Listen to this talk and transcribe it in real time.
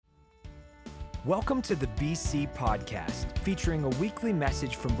Welcome to the BC Podcast, featuring a weekly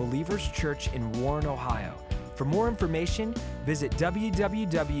message from Believers Church in Warren, Ohio. For more information, visit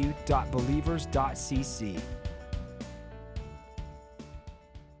www.believers.cc.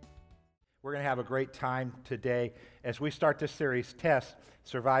 We're going to have a great time today as we start this series, Test,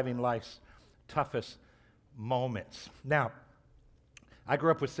 Surviving Life's Toughest Moments. Now, I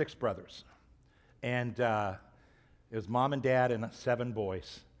grew up with 6 brothers, and it was mom and dad and 7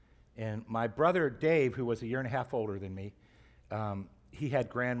 boys. And my brother Dave, who was a year and a half older than me, he had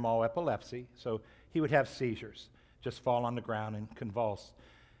grand mal epilepsy, so he would have seizures, just fall on the ground and convulse.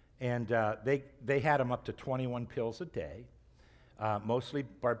 And they had him up to 21 pills a day, mostly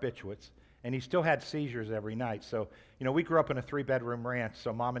barbiturates, and he still had seizures every night. So, we grew up in a 3-bedroom ranch,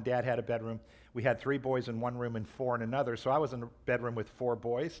 so mom and dad had a bedroom. We had 3 boys in one room and 4 in another, so I was in a bedroom with 4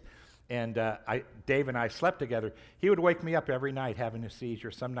 boys. And Dave and I slept together. He would wake me up every night having a seizure.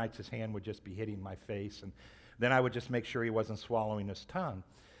 Some nights his hand would just be hitting my face, and then I would just make sure he wasn't swallowing his tongue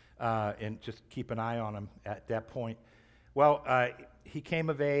and just keep an eye on him at that point. Well, he came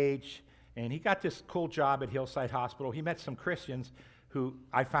of age, and he got this cool job at Hillside Hospital. He met some Christians who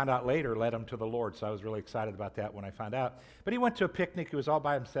I found out later led him to the Lord, so I was really excited about that when I found out. But he went to a picnic. He was all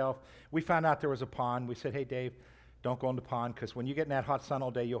by himself. We found out there was a pond. We said, "Hey, Dave, don't go in the pond, because when you get in that hot sun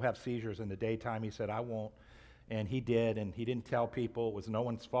all day, you'll have seizures in the daytime." He said, "I won't." And he did, and he didn't tell people. It was no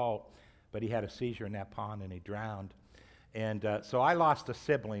one's fault, but he had a seizure in that pond, and he drowned. And so I lost a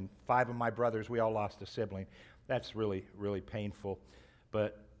sibling. 5 of my brothers, we all lost a sibling. That's really, really painful.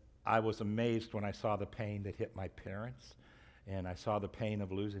 But I was amazed when I saw the pain that hit my parents, and I saw the pain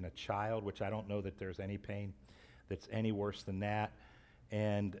of losing a child, which I don't know that there's any pain that's any worse than that.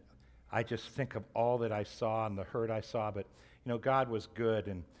 And I just think of all that I saw and the hurt I saw, but God was good,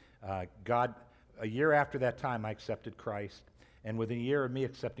 and God, a year after that time, I accepted Christ, and within a year of me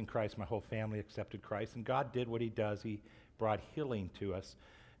accepting Christ, my whole family accepted Christ, and God did what He does. He brought healing to us,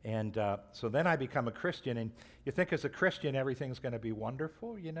 and so then I become a Christian, and you think as a Christian everything's going to be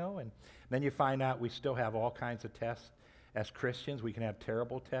wonderful, and then you find out we still have all kinds of tests as Christians. We can have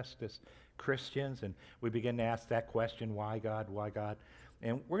terrible tests as Christians, and we begin to ask that question, why God, why God?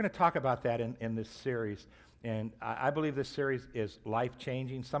 And we're going to talk about that in this series. And I believe this series is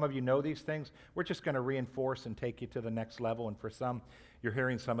life-changing. Some of you know these things. We're just going to reinforce and take you to the next level. And for some, you're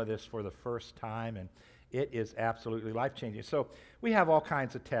hearing some of this for the first time, and it is absolutely life-changing. So we have all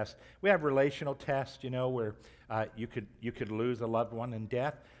kinds of tests. We have relational tests, where you could lose a loved one in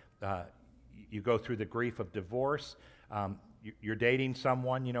death. You go through the grief of divorce. You're dating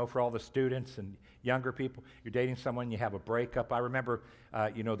someone, for all the students and younger people. You're dating someone, you have a breakup. I remember,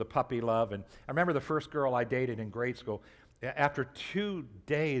 the puppy love. And I remember the first girl I dated in grade school. After 2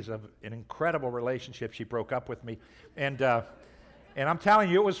 days of an incredible relationship, she broke up with me. And I'm telling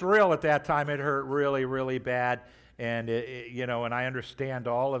you, it was real at that time. It hurt really, really bad. And, and I understand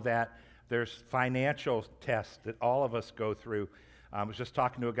all of that. There's financial tests that all of us go through. I was just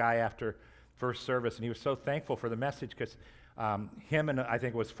talking to a guy after first service, and he was so thankful for the message because him and I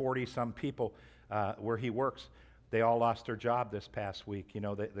think it was 40-some people where he works, they all lost their job this past week.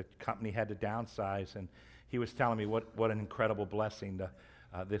 The company had to downsize, and he was telling me what an incredible blessing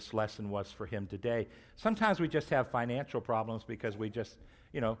this lesson was for him today. Sometimes we just have financial problems because we just,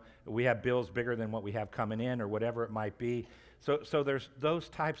 we have bills bigger than what we have coming in or whatever it might be. So there's those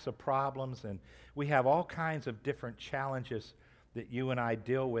types of problems, and we have all kinds of different challenges that you and I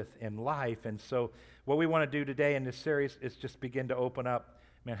deal with in life. And so what we want to do today in this series is just begin to open up,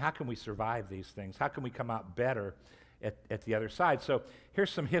 how can we survive these things? How can we come out better at the other side? So here's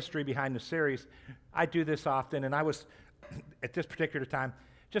some history behind the series. I do this often, and I was, at this particular time,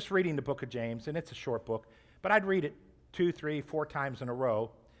 just reading the book of James, and it's a short book, but I'd read it 2, 3, 4 times in a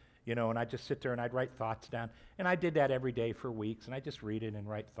row, and I'd just sit there and I'd write thoughts down. And I did that every day for weeks, and I just read it and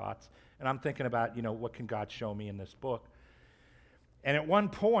write thoughts. And I'm thinking about, what can God show me in this book? And at one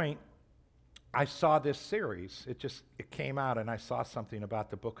point, I saw this series. It came out, and I saw something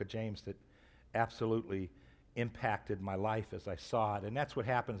about the book of James that absolutely impacted my life as I saw it. And that's what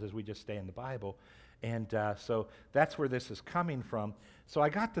happens as we just stay in the Bible. And so that's where this is coming from. So I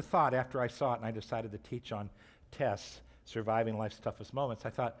got the thought after I saw it, and I decided to teach on tests, surviving life's toughest moments. I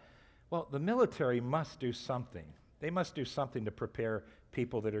thought, well, the military must do something. They must do something to prepare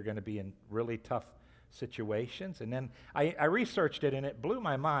people that are going to be in really tough situations. And then I researched it, and it blew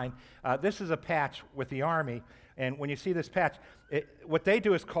my mind. This is a patch with the Army, and when you see this patch, what they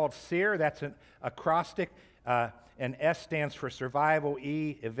do is called SEER. That's an acrostic, and S stands for survival,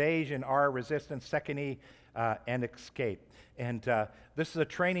 E, evasion, R, resistance, second E, and escape. And this is a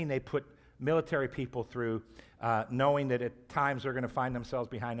training they put military people through, knowing that at times they're going to find themselves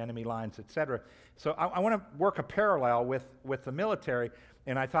behind enemy lines, etc. So I want to work a parallel with the military,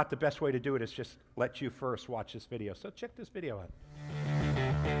 and I thought the best way to do it is just let you first watch this video. So check this video out.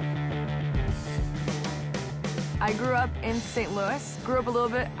 I grew up in St. Louis, grew up a little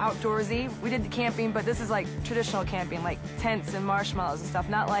bit outdoorsy. We did the camping, but this is like traditional camping, like tents and marshmallows and stuff,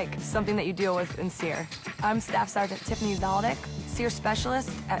 not like something that you deal with in SEER. I'm Staff Sergeant Tiffany Zaldick, SEER Specialist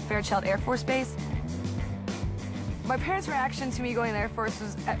at Fairchild Air Force Base. My parents' reaction to me going to the Air Force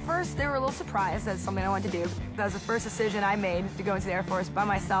was, at first, they were a little surprised that it's something I wanted to do. That was the first decision I made to go into the Air Force by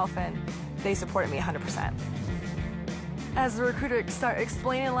myself, and they supported me 100%. As the recruiter started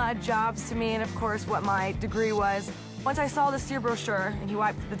explaining a lot of jobs to me and, of course, what my degree was, once I saw the SEER brochure and he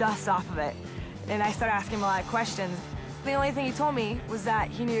wiped the dust off of it, and I started asking him a lot of questions, the only thing he told me was that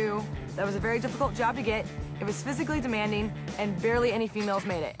he knew that was a very difficult job to get, it was physically demanding, and barely any females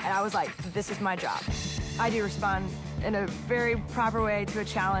made it. And I was like, this is my job. I do respond in a very proper way to a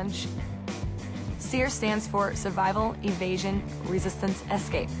challenge. SEER stands for Survival, Evasion, Resistance,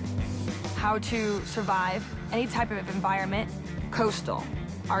 Escape. How to survive any type of environment, coastal,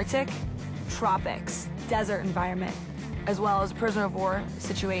 Arctic, tropics, desert environment, as well as a prisoner of war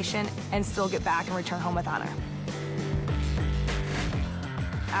situation, and still get back and return home with honor.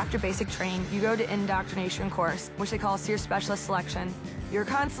 After basic training, you go to indoctrination course, which they call SEER Specialist Selection. You're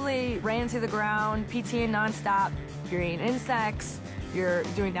constantly ran to the ground, PTing nonstop, you're eating insects, you're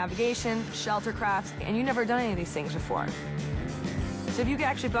doing navigation, shelter crafts, and you've never done any of these things before. So if you can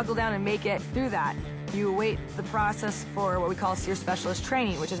actually buckle down and make it through that, you await the process for what we call SEER Specialist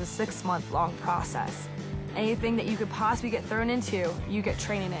Training, which is a 6-month-long process. Anything that you could possibly get thrown into, you get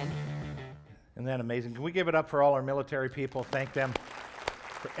training in. Isn't that amazing? Can we give it up for all our military people? Thank them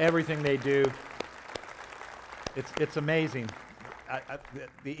for everything they do. It's amazing.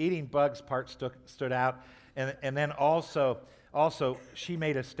 The eating bugs part stood out. And then also, she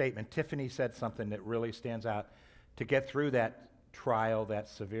made a statement. Tiffany said something that really stands out. To get through that trial, that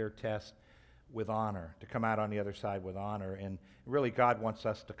severe test, with honor, to come out on the other side with honor. And really, God wants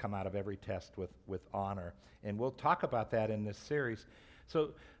us to come out of every test with honor. And we'll talk about that in this series.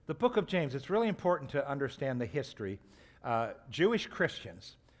 So the book of James, it's really important to understand the history. Jewish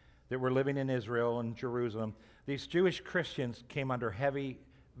Christians that were living in Israel and Jerusalem, these Jewish Christians came under heavy,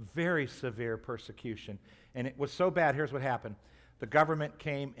 very severe persecution. And it was so bad, here's what happened. The government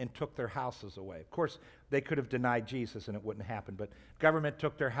came and took their houses away. Of course, they could have denied Jesus and it wouldn't happen, but government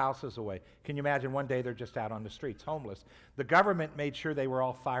took their houses away. Can you imagine one day they're just out on the streets, homeless? The government made sure they were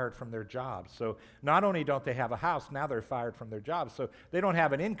all fired from their jobs. So not only don't they have a house, now they're fired from their jobs. So they don't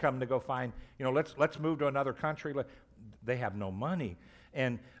have an income to go find, let's move to another country. They have no money.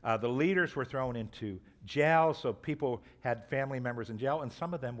 And the leaders were thrown into jail, so people had family members in jail, and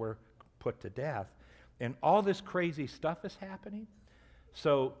some of them were put to death. And all this crazy stuff is happening.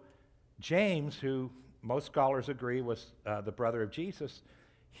 So James, who most scholars agree was the brother of Jesus,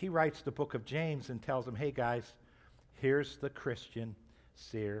 he writes the book of James and tells them, hey guys, here's the Christian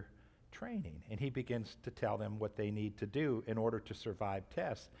SEER training. And he begins to tell them what they need to do in order to survive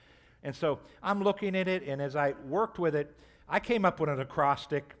tests. And so I'm looking at it, and as I worked with it, I came up with an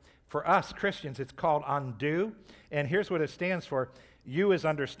acrostic. For us Christians, it's called UNDO. And here's what it stands for. U is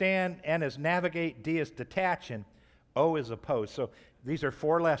understand, N is navigate, D is detach, and O is oppose. So these are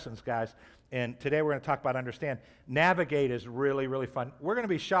 4 lessons, guys. And today we're going to talk about understand. Navigate is really, really fun. We're going to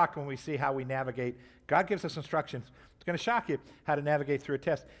be shocked when we see how we navigate. God gives us instructions. It's going to shock you how to navigate through a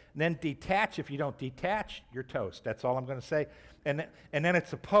test. And then detach. If you don't detach, you're toast. That's all I'm going to say. And then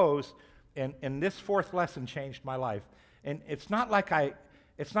it's oppose. And this 4th lesson changed my life. And it's not like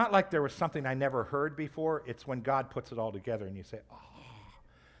there was something I never heard before. It's when God puts it all together and you say, oh,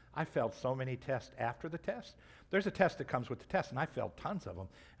 I failed so many tests after the test. There's a test that comes with the test, and I failed tons of them.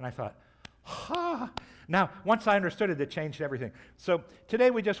 And I thought, Now, once I understood it, it changed everything. So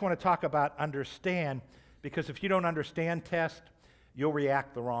today we just want to talk about understand, because if you don't understand test, you'll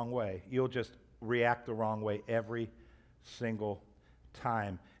react the wrong way. You'll just react the wrong way every single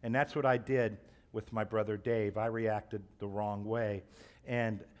time. And that's what I did with my brother Dave. I reacted the wrong way.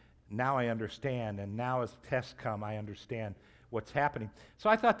 And now I understand. And now as tests come, I understand what's happening. So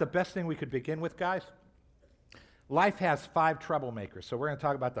I thought the best thing we could begin with, guys, life has 5 troublemakers. So we're going to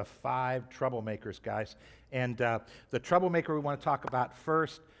talk about the 5 troublemakers, guys. And the troublemaker we want to talk about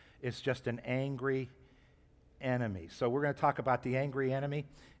first is just an angry enemy. So we're going to talk about the angry enemy.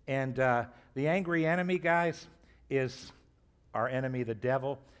 And the angry enemy, guys, is our enemy, the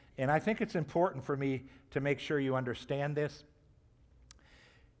devil. And I think it's important for me to make sure you understand this.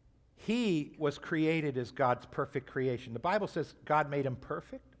 He was created as God's perfect creation. The Bible says God made him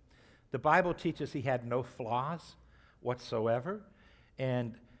perfect. The Bible teaches he had no flaws whatsoever.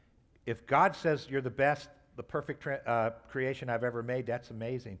 And if God says you're the best, the perfect creation I've ever made, that's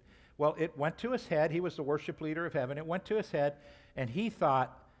amazing. Well, it went to his head. He was the worship leader of heaven. It went to his head, and he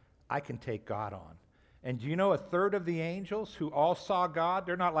thought, I can take God on. And do you know a third of the angels who all saw God?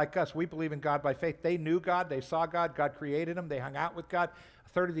 They're not like us. We believe in God by faith. They knew God. They saw God. God created them. They hung out with God. A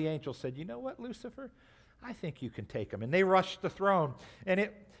third of the angels said, you know what, Lucifer? I think you can take him. And they rushed the throne. And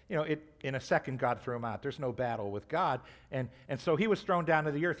in a second, God threw him out. There's no battle with God. And so he was thrown down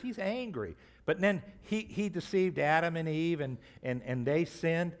to the earth. He's angry. But then he deceived Adam and Eve, and they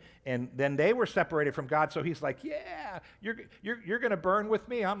sinned, and then they were separated from God. So he's like, yeah, you're going to burn with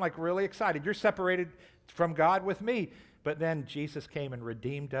me. I'm like really excited. You're separated from God with me. But then Jesus came and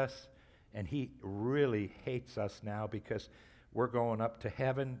redeemed us, and he really hates us now because we're going up to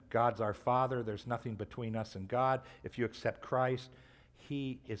heaven. God's our Father. There's nothing between us and God. If you accept Christ,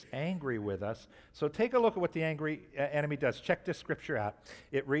 he is angry with us. So take a look at what the angry enemy does. Check this scripture out.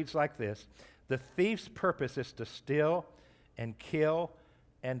 It reads like this. The thief's purpose is to steal and kill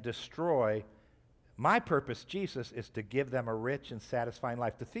and destroy. My purpose, Jesus, is to give them a rich and satisfying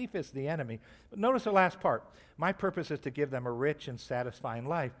life. The thief is the enemy. But notice the last part. My purpose is to give them a rich and satisfying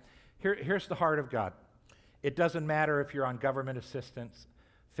life. Here's the heart of God. It doesn't matter if you're on government assistance,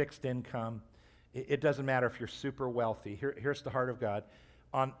 fixed income. It doesn't matter if you're super wealthy. Here's the heart of God.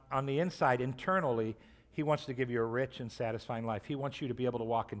 On the inside, internally, he wants to give you a rich and satisfying life. He wants you to be able to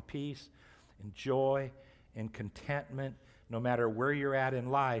walk in peace, in joy, in contentment, no matter where you're at in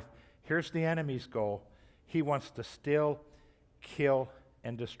life. Here's the enemy's goal. He wants to steal, kill,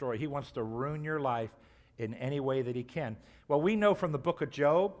 and destroy. He wants to ruin your life in any way that he can. Well, we know from the book of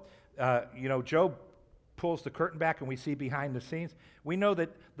Job, Job pulls the curtain back and we see behind the scenes. We know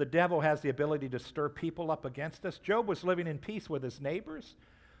that the devil has the ability to stir people up against us. Job was living in peace with his neighbors.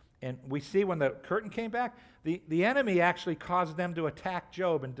 And we see when the curtain came back, the enemy actually caused them to attack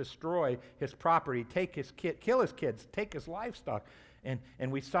Job and destroy his property, kill his kids, take his livestock.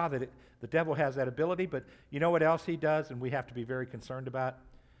 And we saw that the devil has that ability, but you know what else he does and we have to be very concerned about?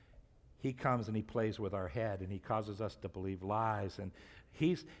 He comes and he plays with our head and he causes us to believe lies. And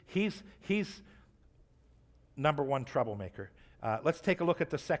he's number one troublemaker. Let's take a look at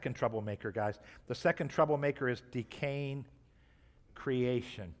the second troublemaker, guys. The second troublemaker is decaying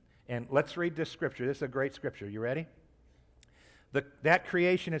creation. And let's read this scripture. This is a great scripture. You ready? That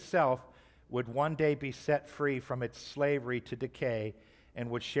creation itself would one day be set free from its slavery to decay and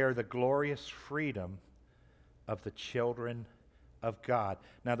would share the glorious freedom of the children of God.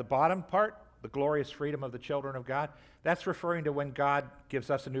 Now, the bottom part, the glorious freedom of the children of God, that's referring to when God gives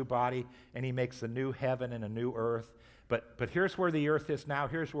us a new body and he makes a new heaven and a new earth. But here's where the earth is now.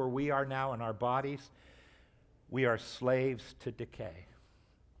 Here's where we are now in our bodies. We are slaves to decay.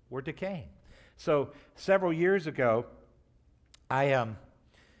 We're decaying. So several years ago,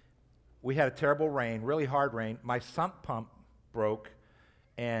 we had a terrible rain, really hard rain. My sump pump broke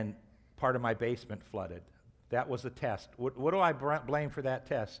and part of my basement flooded. That was a test. What do I blame for that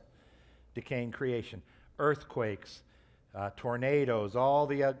test? Decaying creation. Earthquakes, tornadoes, all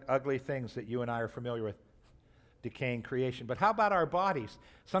the ugly things that you and I are familiar with. Decaying creation. But how about our bodies?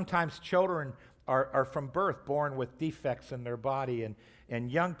 Sometimes children are from birth born with defects in their body,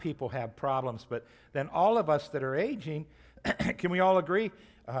 and young people have problems. But then all of us that are aging, can we all agree?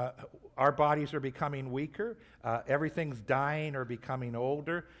 Our bodies are becoming weaker. Everything's dying or becoming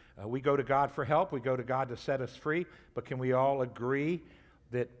older. We go to God for help. We go to God to set us free. But can we all agree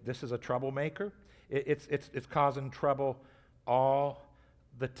that this is a troublemaker? It's causing trouble all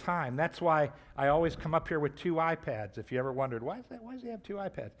the time. That's why I always come up here with 2 iPads. If you ever wondered, why does he have 2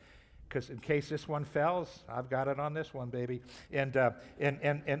 iPads? Because in case this one fails, I've got it on this one, baby. And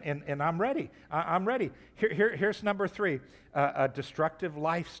I'm ready. I'm ready. Here's number 3, a destructive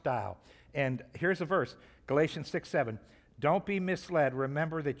lifestyle. And here's a verse, Galatians 6:7. Don't be misled.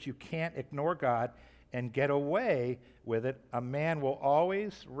 Remember that you can't ignore God and get away with it. A man will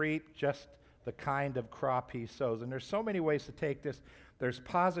always reap just the kind of crop he sows. And there's so many ways to take this. There's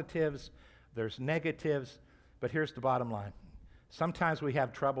positives, there's negatives, but here's the bottom line. Sometimes we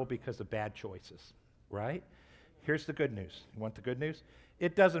have trouble because of bad choices, right? Here's the good news. You want the good news?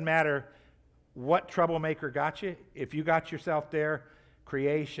 It doesn't matter what troublemaker got you. If you got yourself there,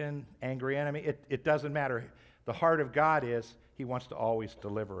 creation, angry enemy, it doesn't matter. The heart of God is he wants to always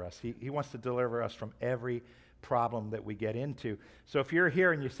deliver us. He wants to deliver us from every problem that we get into. So if you're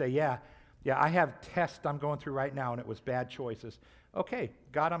here and you say, yeah, I have tests I'm going through right now and it was bad choices. Okay,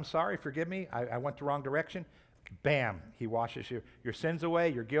 God, I'm sorry, forgive me. I went the wrong direction. bam, he washes your sins away,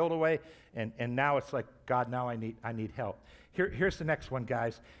 your guilt away, and now it's like, God, now I need help. Here's the next one,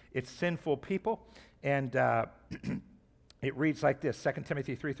 guys. It's sinful people, and it reads like this, 2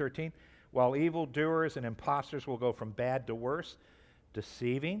 Timothy 3:13, while evildoers and imposters will go from bad to worse,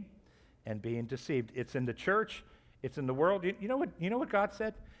 deceiving and being deceived. It's in the church, it's in the world. You know what God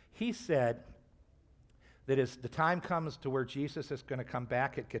said? He said that as the time comes to where Jesus is going to come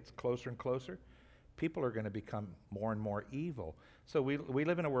back, it gets closer and closer, people are going to become more and more evil. So we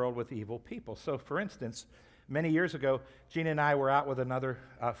live in a world with evil people. So for instance, many years ago, Gina and I were out with another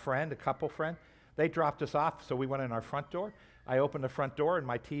friend, a couple friend. They dropped us off, so we went in our front door. I opened the front door, and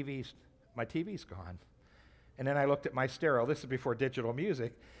my TV's gone. And then I looked at my stereo. This is before digital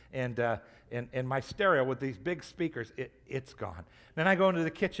music. And my stereo with these big speakers, it's gone. Then I go into the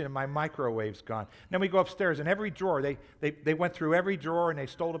kitchen, and my microwave's gone. Then we go upstairs, and every drawer, they went through every drawer, and they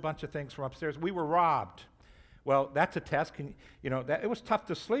stole a bunch of things from upstairs. We were robbed. Well, that's a test. It was tough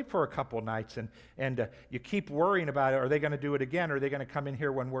to sleep for a couple of nights, and you keep worrying about it. Are they going to do it again? Are they going to come in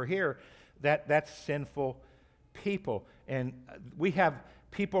here when we're here? That's sinful people. And we have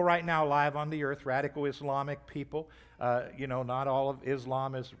people right now live on the earth, radical Islamic people. Not all of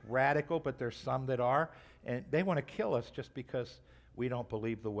Islam is radical, but there's some that are. And they want to kill us just because we don't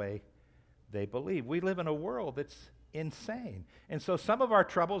believe the way they believe. We live in a world that's insane. And so some of our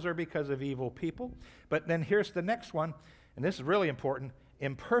troubles are because of evil people. But then here's the next one, and this is really important,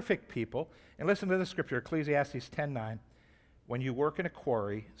 imperfect people. And listen to the scripture, Ecclesiastes 10:9. When you work in a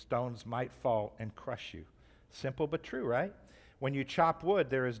quarry, stones might fall and crush you. Simple but true, right? When you chop wood,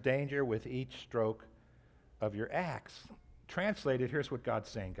 there is danger with each stroke of your axe. Translated, here's what God's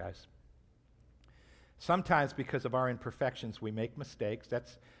saying, guys. Sometimes because of our imperfections, we make mistakes.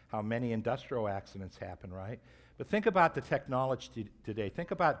 That's how many industrial accidents happen, right? But think about the technology today.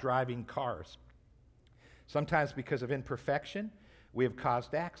 Think about driving cars. Sometimes because of imperfection, we have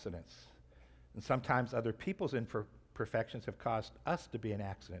caused accidents. And sometimes other people's imperfections have caused us to be in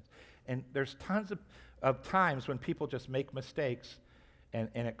accidents. And there's tons of times when people just make mistakes and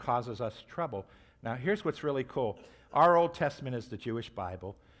it causes us trouble. Now, here's what's really cool. Our Old Testament is the Jewish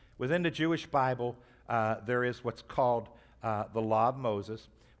Bible. Within the Jewish Bible, there is what's called the Law of Moses.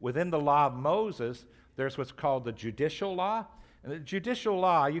 Within the Law of Moses, there's what's called the judicial law. And the judicial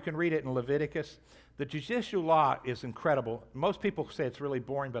law, you can read it in Leviticus. The judicial law is incredible. Most people say it's really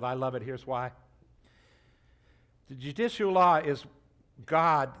boring, but I love it. Here's why. The judicial law is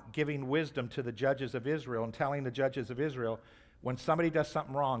God giving wisdom to the judges of Israel and telling the judges of Israel, when somebody does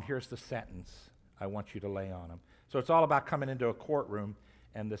something wrong, here's the sentence I want you to lay on them. So it's all about coming into a courtroom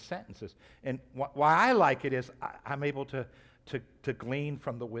and the sentences. And why I like it is I'm able to glean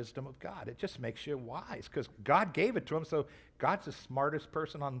from the wisdom of God. It just makes you wise because God gave it to him, so God's the smartest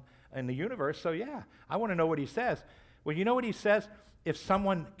person in the universe. So yeah, I want to know what he says. Well, you know what he says? If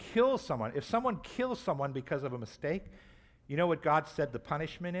someone kills someone because of a mistake, you know what God said the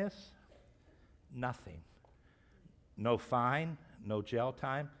punishment is? Nothing. No fine, no jail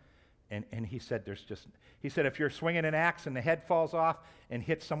time. And he said if you're swinging an axe and the head falls off and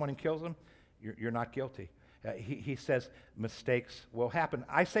hits someone and kills them, you're not guilty. He says mistakes will happen.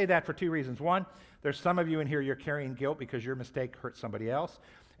 I say that for two reasons. One, there's some of you in here, you're carrying guilt because your mistake hurt somebody else.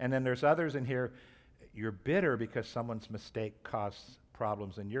 And then there's others in here, you're bitter because someone's mistake caused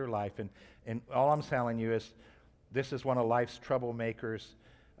problems in your life. And all I'm telling you is this is one of life's troublemakers.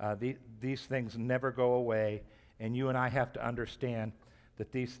 These things never go away. And you and I have to understand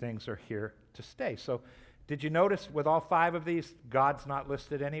that these things are here to stay. So did you notice with all five of these, God's not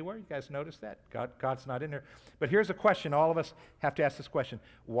listed anywhere? You guys notice that? God's not in there. But here's a question. All of us have to ask this question.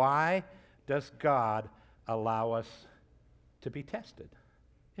 Why does God allow us to be tested?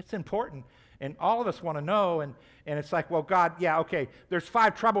 It's important. And all of us want to know. And it's like, well, God, yeah, okay, there's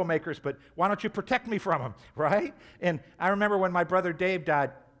 5 troublemakers, but why don't you protect me from them, right? And I remember when my brother Dave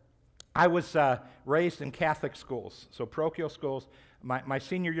died, I was raised in Catholic schools, so parochial schools. My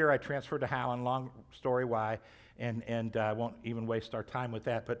senior year, I transferred to Howland. Long story why, and I won't even waste our time with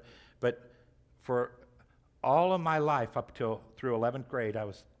that. But for all of my life up through 11th grade, I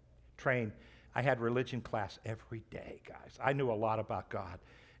was trained. I had religion class every day, guys. I knew a lot about God,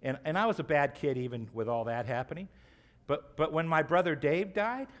 and I was a bad kid even with all that happening. But when my brother Dave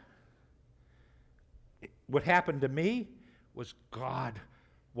died, what happened to me was, God,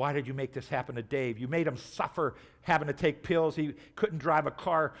 why did you make this happen to Dave? You made him suffer having to take pills. He couldn't drive a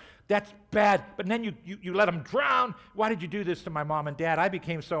car. That's bad. But then you let him drown. Why did you do this to my mom and dad? I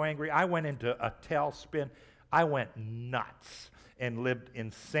became so angry. I went into a tailspin. I went nuts and lived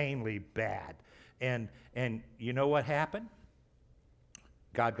insanely bad. And you know what happened?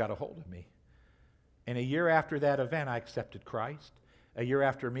 God got a hold of me. And a year after that event, I accepted Christ. A year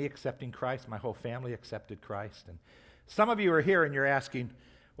after me accepting Christ, my whole family accepted Christ. And some of you are here and you're asking,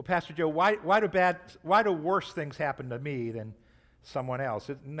 well, Pastor Joe, why do worse things happen to me than someone else?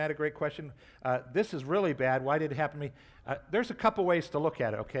 Isn't that a great question? This is really bad. Why did it happen to me? There's a couple ways to look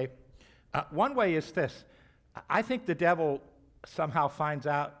at it, okay? One way is this. I think the devil somehow finds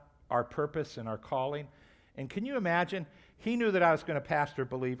out our purpose and our calling. And can you imagine? He knew that I was going to pastor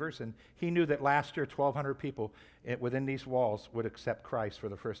believers, and he knew that last year 1,200 people within these walls would accept Christ for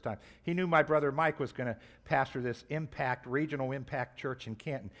the first time. He knew my brother Mike was going to pastor this regional impact church in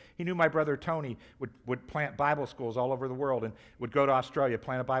Canton. He knew my brother Tony would plant Bible schools all over the world and would go to Australia,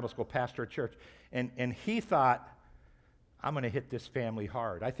 plant a Bible school, pastor a church. And he thought, I'm going to hit this family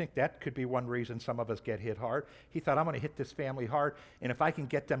hard. I think that could be one reason some of us get hit hard. He thought, I'm going to hit this family hard, and if I can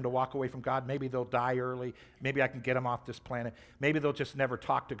get them to walk away from God, maybe they'll die early. Maybe I can get them off this planet. Maybe they'll just never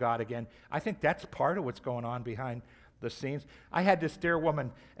talk to God again. I think that's part of what's going on behind the scenes. I had this dear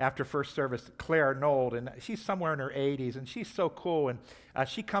woman after first service, Claire Nold, and she's somewhere in her 80s, and she's so cool, and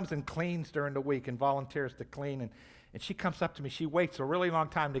she comes and cleans during the week and volunteers to clean, and she comes up to me. She waits a really long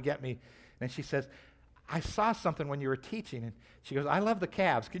time to get me, and she says, I saw something when you were teaching, and she goes, I love the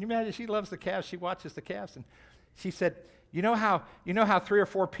Cavs. Can you imagine? She loves the Cavs. She watches the Cavs, and she said, you know how 3 or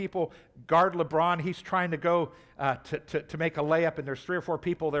 4 people guard LeBron? He's trying to go to make a layup, and there's 3 or 4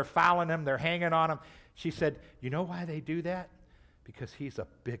 people. They're fouling him. They're hanging on him. She said, you know why they do that? Because he's a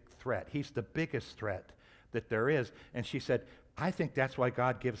big threat. He's the biggest threat that there is. And she said, I think that's why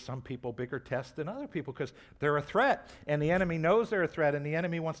God gives some people bigger tests than other people, because they're a threat, and the enemy knows they're a threat, and the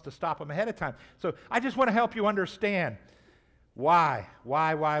enemy wants to stop them ahead of time. So I just want to help you understand why.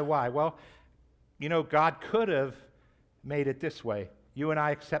 Well, you know, God could have made it this way. You and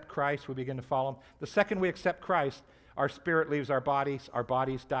I accept Christ, we begin to follow him. The second we accept Christ, our spirit leaves our bodies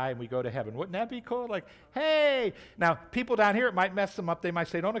die, and we go to heaven. Wouldn't that be cool? Like, hey! Now, people down here, it might mess them up. They might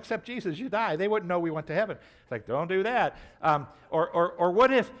say, don't accept Jesus, you die. They wouldn't know we went to heaven. It's like, don't do that. Or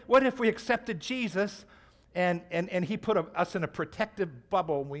what if we accepted Jesus and he put us in a protective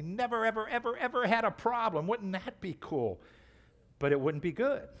bubble and we never, ever had a problem? Wouldn't that be cool? But it wouldn't be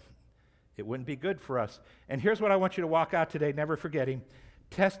good. It wouldn't be good for us. And here's what I want you to walk out today, never forgetting.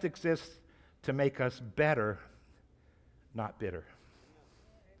 Test exists to make us better, not bitter.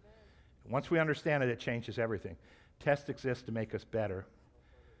 Once we understand it, it changes everything. Test exists to make us better,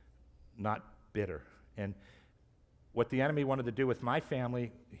 not bitter. And what the enemy wanted to do with my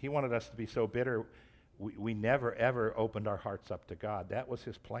family, he wanted us to be so bitter, we never, ever opened our hearts up to God. That was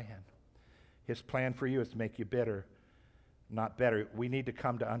his plan. His plan for you is to make you bitter, not better. We need to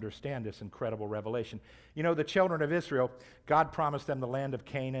come to understand this incredible revelation. You know, the children of Israel, God promised them the land of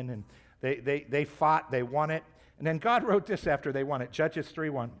Canaan, and they fought, they won it. And then God wrote this after they won it, Judges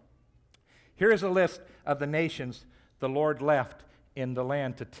 3:1. Here is a list of the nations the Lord left in the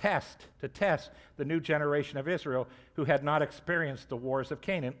land to test the new generation of Israel who had not experienced the wars of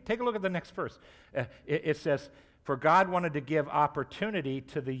Canaan. Take a look at the next verse. It says, for God wanted to give opportunity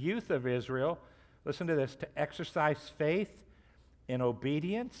to the youth of Israel, listen to this, to exercise faith in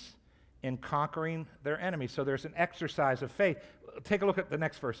obedience in conquering their enemies. So there's an exercise of faith. Take a look at the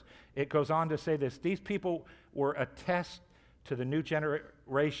next verse. It goes on to say this. These people were a test to the new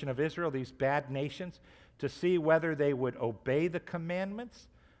generation of Israel, these bad nations, to see whether they would obey the commandments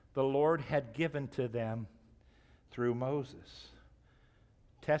the Lord had given to them through Moses.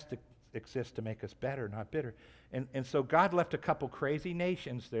 Test exists to make us better, not bitter. And so God left a couple crazy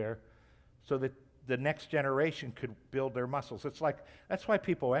nations there so that the next generation could build their muscles. That's why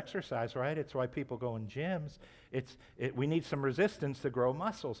people exercise, right? It's why people go in gyms. We need some resistance to grow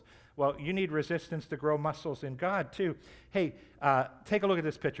muscles. Well, you need resistance to grow muscles in God too. Hey, take a look at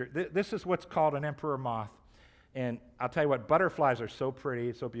this picture. This is what's called an emperor moth. And I'll tell you what, butterflies are so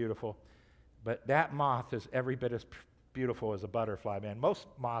pretty, so beautiful. But that moth is every bit as beautiful as a butterfly, man. Most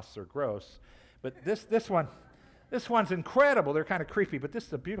moths are gross. But this one's incredible. They're kind of creepy, but this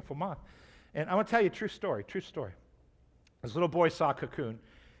is a beautiful moth. And I want to tell you a true story. This little boy saw a cocoon,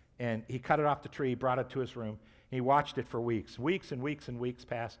 and he cut it off the tree, he brought it to his room, and he watched it for weeks. Weeks and weeks and weeks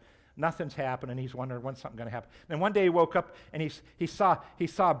passed. Nothing's happened, and he's wondering when's something going to happen. And one day he woke up, and he saw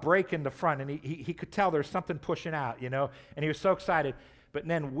a break in the front, and he could tell there's something pushing out, you know, and he was so excited. But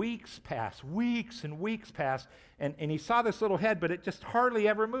then weeks passed, and he saw this little head, but it just hardly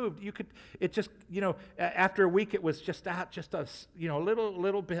ever moved. After a week it was just out, just a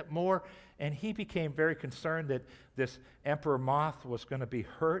little bit more, and he became very concerned that this emperor moth was going to be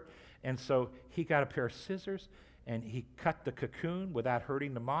hurt, and so he got a pair of scissors, and he cut the cocoon without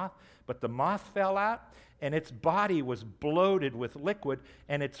hurting the moth, but the moth fell out, and its body was bloated with liquid,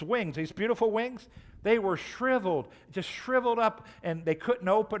 and its wings, these beautiful wings, they were shriveled, just shriveled up, and they couldn't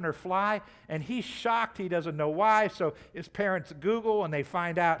open or fly, and he's shocked. He doesn't know why, so his parents Google, and they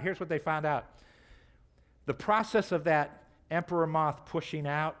find out. Here's what they found out. The process of that emperor moth pushing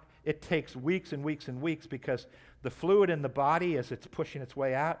out, it takes weeks and weeks and weeks because the fluid in the body, as it's pushing its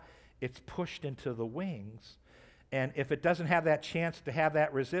way out, it's pushed into the wings. And if it doesn't have that chance to have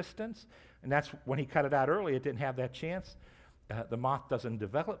that resistance, and that's when he cut it out early, it didn't have that chance, the moth doesn't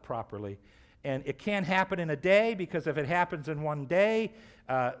develop properly. And it can't happen in a day, because if it happens in one day,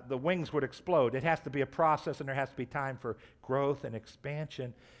 the wings would explode. It has to be a process, and there has to be time for growth and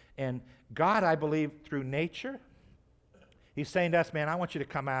expansion. And God, I believe, through nature, he's saying to us, man, I want you to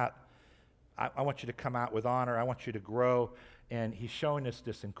come out. I want you to come out with honor. I want you to grow. And he's showing us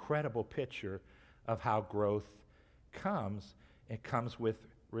this incredible picture of how growth comes. It comes with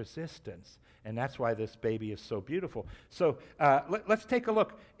resistance. And that's why this baby is so beautiful. So let's take a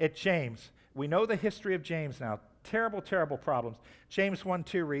look at James. We know the history of James now. Terrible, terrible problems. James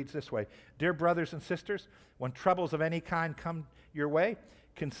 1:2 reads this way. Dear brothers and sisters, when troubles of any kind come your way,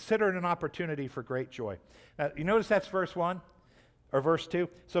 consider it an opportunity for great joy. Now, you notice that's verse 1 or verse 2.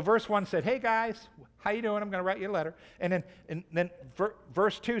 So verse 1 said, hey guys, how you doing? I'm going to write you a letter. And then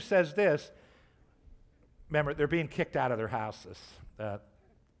verse 2 says this. Remember, they're being kicked out of their houses.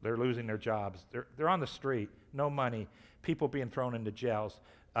 They're losing their jobs. They're on the street, no money, people being thrown into jails,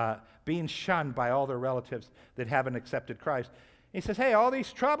 being shunned by all their relatives that haven't accepted Christ. He says, hey, all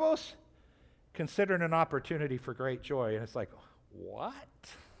these troubles, consider it an opportunity for great joy. And it's like, what?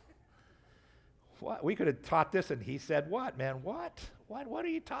 What? We could have taught this, and he said, what, man? What? What are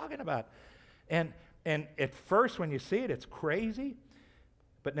you talking about? And at first, when you see it, it's crazy.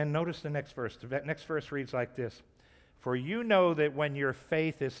 But then notice the next verse. The next verse reads like this. For you know that when your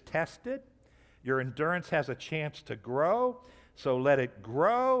faith is tested, your endurance has a chance to grow. So let it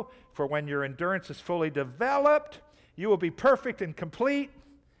grow. For when your endurance is fully developed, you will be perfect and complete,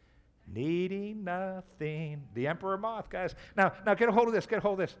 needing nothing. The emperor moth, guys. Now get a hold of this. Get a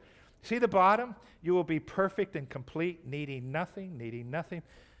hold of this. See the bottom? You will be perfect and complete, needing nothing, needing nothing.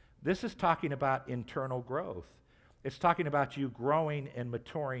 This is talking about internal growth. It's talking about you growing and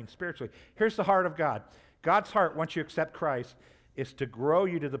maturing spiritually. Here's the heart of God. God's heart, once you accept Christ, is to grow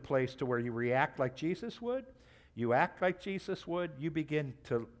you to the place to where you react like Jesus would. You act like Jesus would. You begin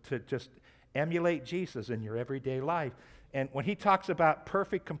to just emulate Jesus in your everyday life. And when he talks about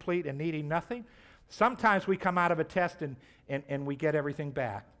perfect, complete, and needing nothing, sometimes we come out of a test and we get everything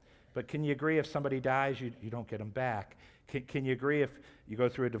back. But can you agree if somebody dies, you don't get them back? Can you agree if you go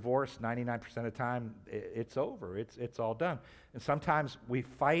through a divorce, 99% of the time, it's over. It's all done. And sometimes we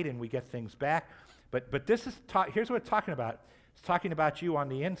fight and we get things back. But this is here's what it's talking about. It's talking about you on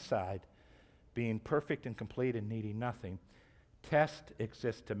the inside, being perfect and complete and needing nothing. Test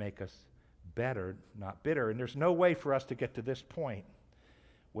exists to make us better, not bitter. And there's no way for us to get to this point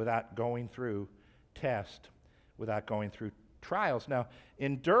without going through test, without going through trials. Now,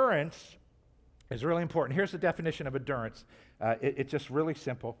 endurance is really important. Here's the definition of endurance. It's just really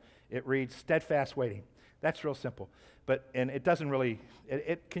simple. It reads steadfast waiting. That's real simple. And it doesn't really,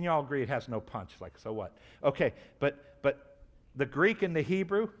 can you all agree it has no punch? Like, so what? Okay, but the Greek and the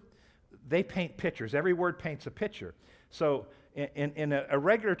Hebrew, they paint pictures. Every word paints a picture. So in a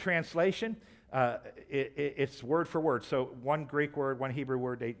regular translation, it's word for word. So one Greek word, one Hebrew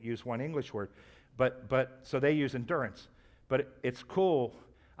word, they use one English word. So they use endurance. But it's cool.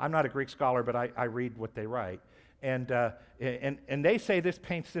 I'm not a Greek scholar, but I read what they write. And they say this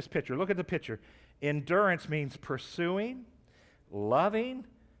paints this picture. Look at the picture. Endurance means pursuing, loving,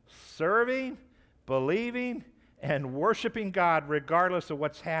 serving, believing, and worshiping God regardless of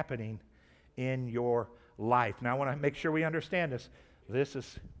what's happening in your life. Now, I want to make sure we understand this. This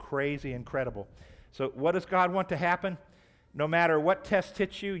is crazy incredible. So what does God want to happen? No matter what test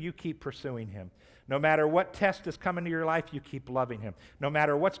hits you, you keep pursuing him. No matter what test is coming to your life, you keep loving him. No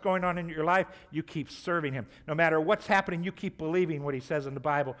matter what's going on in your life, you keep serving him. No matter what's happening, you keep believing what he says in the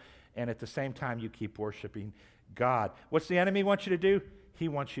Bible. And at the same time, you keep worshiping God. What's the enemy want you to do? He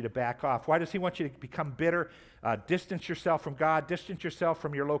wants you to back off. Why does he want you to become bitter, distance yourself from God, distance yourself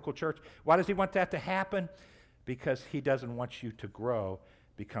from your local church? Why does he want that to happen? Because he doesn't want you to grow,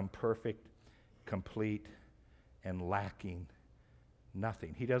 become perfect, complete, and lacking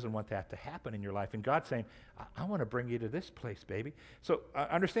nothing. He doesn't want that to happen in your life. And God's saying, I want to bring you to this place, baby. So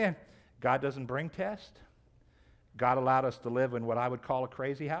understand, God doesn't bring tests. God allowed us to live in what I would call a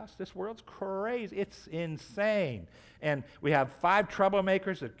crazy house. This world's crazy. It's insane. And we have 5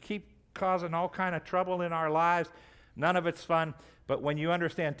 troublemakers that keep causing all kind of trouble in our lives. None of it's fun. But when you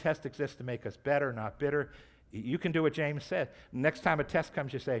understand tests exist to make us better, not bitter, you can do what James said. Next time a test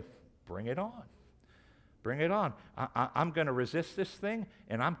comes, you say, bring it on. Bring it on. I'm going to resist this thing,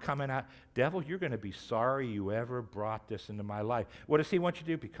 and I'm coming out. Devil, you're going to be sorry you ever brought this into my life. What does he want you to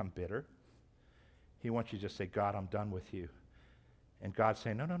do? Become bitter. He wants you to just say, God, I'm done with you. And God's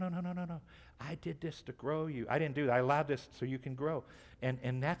saying, no. I did this to grow you. I didn't do that. I allowed this so you can grow.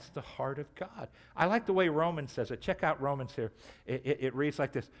 And that's the heart of God. I like the way Romans says it. Check out Romans here. It reads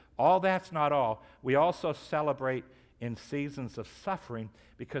like this. All that's not all. We also celebrate in seasons of suffering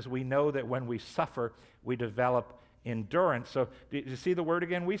because we know that when we suffer, we develop endurance. So do you see the word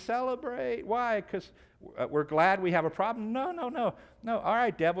again? We celebrate. Why? Because we're glad we have a problem? No. All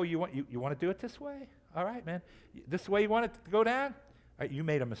right, devil, you want to do it this way? All right, man. This way you want it to go down? All right, you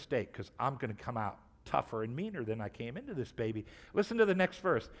made a mistake because I'm going to come out tougher and meaner than I came into this baby. Listen to the next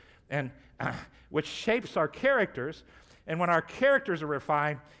verse. And which shapes our characters. And when our characters are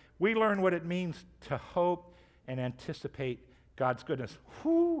refined, we learn what it means to hope and anticipate God's goodness.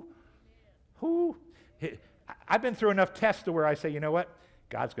 I've been through enough tests to where I say, you know what?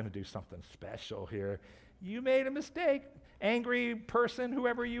 God's going to do something special here. You made a mistake, angry person,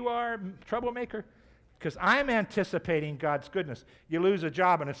 whoever you are, troublemaker, because I'm anticipating God's goodness. You lose a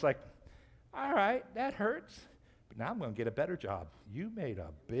job and it's like, all right, that hurts, but now I'm going to get a better job. You made a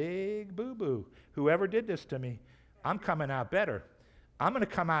big boo-boo. Whoever did this to me, I'm coming out better. I'm going to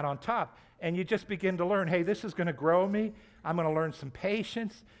come out on top. And you just begin to learn, hey, this is going to grow me. I'm going to learn some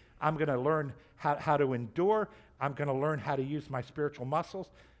patience. I'm going to learn how to endure. I'm going to learn how to use my spiritual muscles.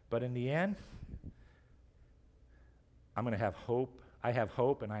 But in the end, I'm going to have hope. I have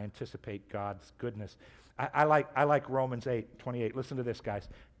hope, and I anticipate God's goodness. I like Romans 8:28. Listen to this, guys.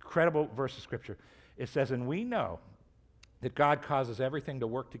 Incredible verse of Scripture. It says, and we know that God causes everything to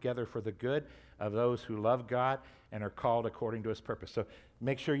work together for the good of those who love God and are called according to his purpose. So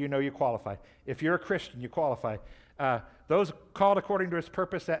make sure you know you qualify. If you're a Christian, you qualify. Those called according to his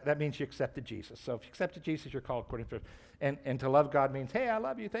purpose, that means you accepted Jesus. So if you accepted Jesus, you're called according to his purpose. And to love God means, hey, I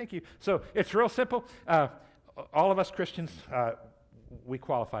love you, thank you. So it's real simple. All of us Christians, we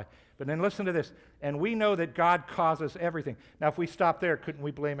qualify. But then listen to this. And we know that God causes everything. Now, if we stop there, couldn't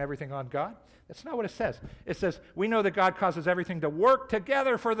we blame everything on God? That's not what it says. It says, we know that God causes everything to work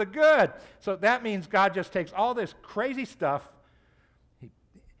together for the good. So that means God just takes all this crazy stuff,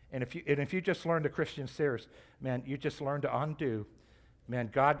 and if you just learn the Christian series, man, you just learn to undo. Man,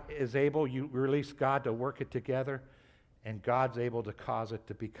 God is able, you release God to work it together, and God's able to cause it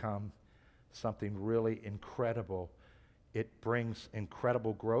to become something really incredible. It brings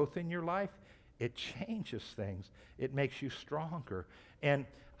incredible growth in your life. It changes things. It makes you stronger. And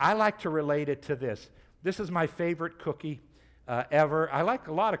I like to relate it to this. This is my favorite cookie ever. I like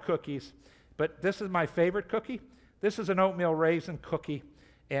a lot of cookies, but this is my favorite cookie. This is an oatmeal raisin cookie.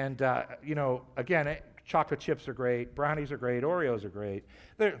 And, again, chocolate chips are great. Brownies are great. Oreos are great.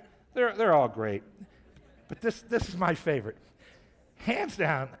 They're all great. But this is my favorite. Hands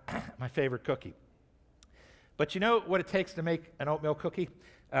down, my favorite cookie. But you know what it takes to make an oatmeal cookie?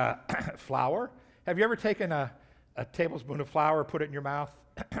 Flour. Have you ever taken a tablespoon of flour, put it in your mouth?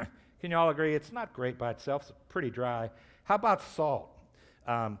 Can you all agree? It's not great by itself. It's pretty dry. How about salt?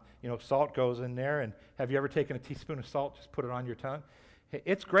 Salt goes in there. And have you ever taken a teaspoon of salt, just put it on your tongue?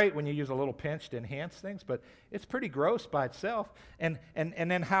 It's great when you use a little pinch to enhance things, but it's pretty gross by itself. And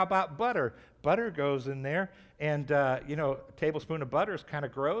then how about butter? Butter goes in there, and a tablespoon of butter is kind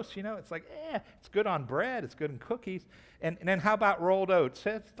of gross. It's like, it's good on bread. It's good in cookies. And then how about rolled oats?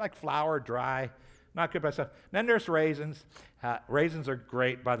 It's like flour, dry, not good by itself. Then there's raisins. Raisins are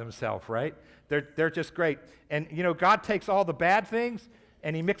great by themselves, right? They're just great. And God takes all the bad things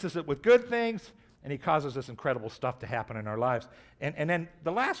and he mixes it with good things, and he causes this incredible stuff to happen in our lives. And then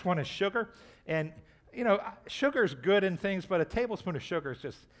the last one is sugar. And, sugar's good in things, but a tablespoon of sugar is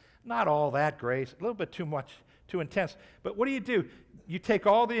just not all that great. A little bit too much, too intense. But what do? You take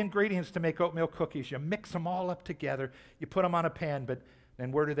all the ingredients to make oatmeal cookies. You mix them all up together. You put them on a pan, but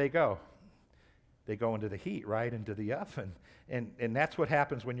then where do they go? They go into the heat, right, into the oven. And that's what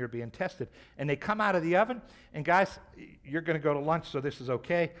happens when you're being tested. And they come out of the oven, and guys, you're going to go to lunch, so this is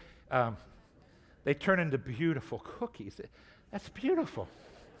okay. They turn into beautiful cookies. That's beautiful.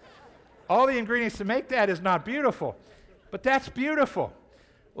 All the ingredients to make that is not beautiful, but that's beautiful.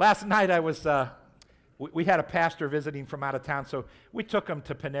 Last night we had a pastor visiting from out of town, so we took him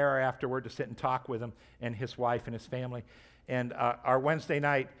to Panera afterward to sit and talk with him and his wife and his family. And our Wednesday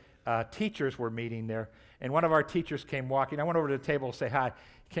night teachers were meeting there, and one of our teachers came walking. I went over to the table to say hi.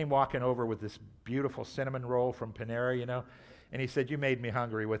 He came walking over with this beautiful cinnamon roll from Panera, And he said, you made me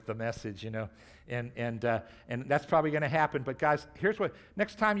hungry with the message, And that's probably going to happen. But guys, here's what,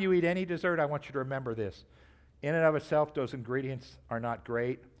 next time you eat any dessert, I want you to remember this. In and of itself, those ingredients are not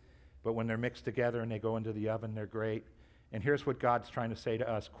great, but when they're mixed together and they go into the oven, they're great. And here's what God's trying to say to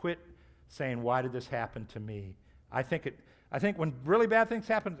us. Quit saying, why did this happen to me? I think when really bad things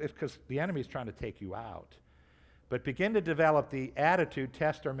happen, it's because the enemy's trying to take you out. But begin to develop the attitude,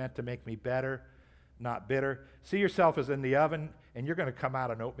 tests are meant to make me better, not bitter. See yourself as in the oven, and you're going to come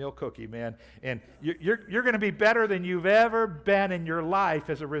out an oatmeal cookie, man. And you're going to be better than you've ever been in your life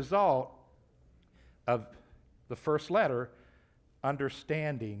as a result of the first letter,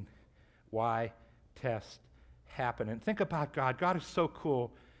 understanding why tests happen. And think about God. God is so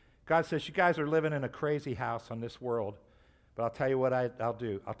cool. God says, you guys are living in a crazy house on this world, but I'll tell you what I'll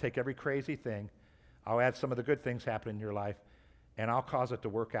do. I'll take every crazy thing, I'll add some of the good things happening in your life, and I'll cause it to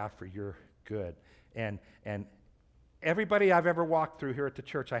work out for your good. And everybody I've ever walked through here at the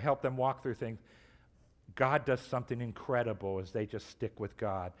church, I help them walk through things. God does something incredible as they just stick with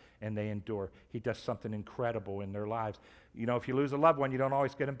God and they endure. He does something incredible in their lives. If you lose a loved one, you don't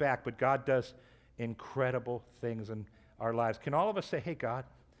always get them back, but God does incredible things in our lives. Can all of us say, hey, God,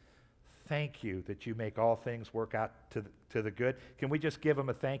 thank you that you make all things work out to the good? Can we just give him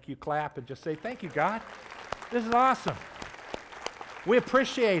a thank you clap and just say, thank you, God? This is awesome. We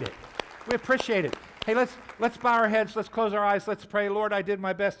appreciate it. We appreciate it. Hey, let's bow our heads. Let's close our eyes. Let's pray. Lord, I did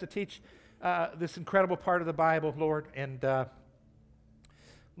my best to teach this incredible part of the Bible, Lord. And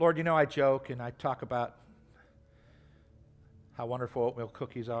Lord, I joke and I talk about how wonderful oatmeal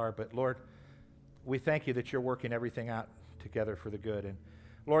cookies are. But Lord, we thank you that you're working everything out together for the good. And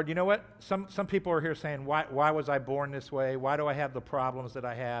Lord, you know what? Some people are here saying, why was I born this way? Why do I have the problems that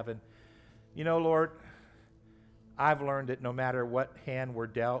I have? And Lord, I've learned that no matter what hand we're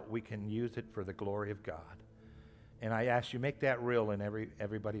dealt, we can use it for the glory of God. And I ask you, make that real in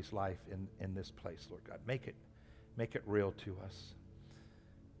everybody's life in this place, Lord God. Make it real to us.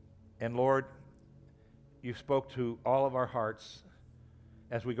 And Lord, you spoke to all of our hearts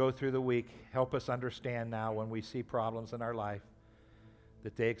as we go through the week. Help us understand now when we see problems in our life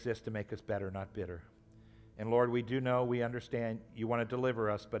that they exist to make us better, not bitter. And Lord, we do know, we understand you want to deliver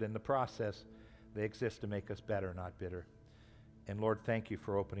us, but in the process, they exist to make us better, not bitter. And Lord, thank you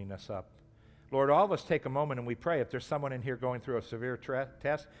for opening us up. Lord, all of us take a moment and we pray. If there's someone in here going through a severe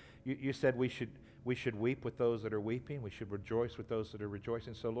test, you said we should weep with those that are weeping. We should rejoice with those that are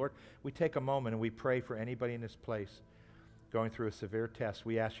rejoicing. So Lord, we take a moment and we pray for anybody in this place going through a severe test.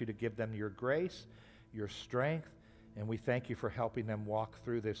 We ask you to give them your grace, your strength, and we thank you for helping them walk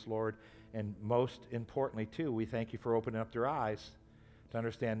through this, Lord. And most importantly, too, we thank you for opening up their eyes to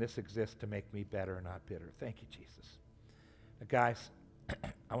understand this exists to make me better, not bitter. Thank you, Jesus. Now, guys,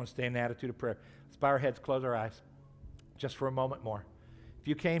 I want to stay in the attitude of prayer. Let's bow our heads, close our eyes, just for a moment more. If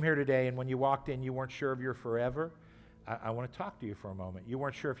you came here today and when you walked in, you weren't sure of your forever, I want to talk to you for a moment. You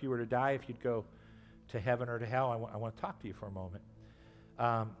weren't sure if you were to die, if you'd go to heaven or to hell. I want to talk to you for a moment.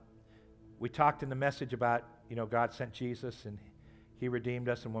 We talked in the message about, God sent Jesus and he redeemed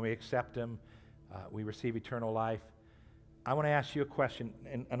us, and when we accept him, we receive eternal life. I want to ask you a question,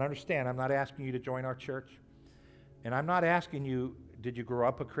 and understand, I'm not asking you to join our church, and I'm not asking you, did you grow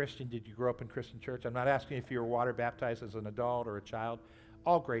up a Christian? Did you grow up in Christian church? I'm not asking if you were water baptized as an adult or a child.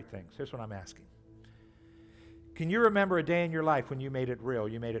 All great things. Here's what I'm asking. Can you remember a day in your life when you made it real,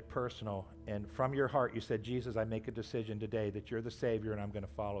 you made it personal, and from your heart you said, Jesus, I make a decision today that you're the Savior and I'm going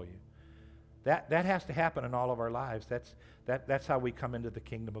to follow you? That has to happen in all of our lives. That's how we come into the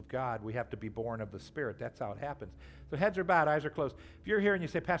kingdom of God. We have to be born of the Spirit. That's how it happens. So heads are bowed, eyes are closed. If you're here and you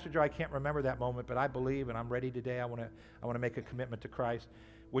say, Pastor Joe, I can't remember that moment, but I believe and I'm ready today. I want to make a commitment to Christ.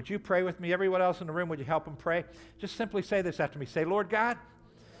 Would you pray with me? Everyone else in the room, would you help them pray? Just simply say this after me. Say, Lord God,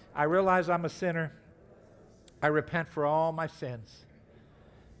 I realize I'm a sinner. I repent for all my sins.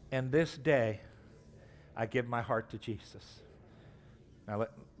 And this day, I give my heart to Jesus. Now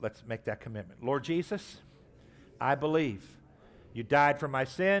let's make that commitment. Lord Jesus, I believe you died for my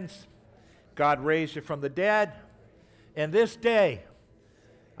sins. God raised you from the dead. And this day,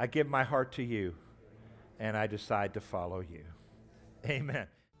 I give my heart to you, and I decide to follow you. Amen.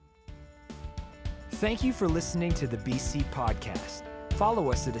 Thank you for listening to the BC Podcast.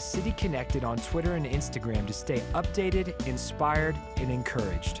 Follow us at A City Connected on Twitter and Instagram to stay updated, inspired, and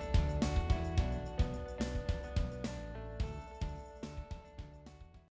encouraged.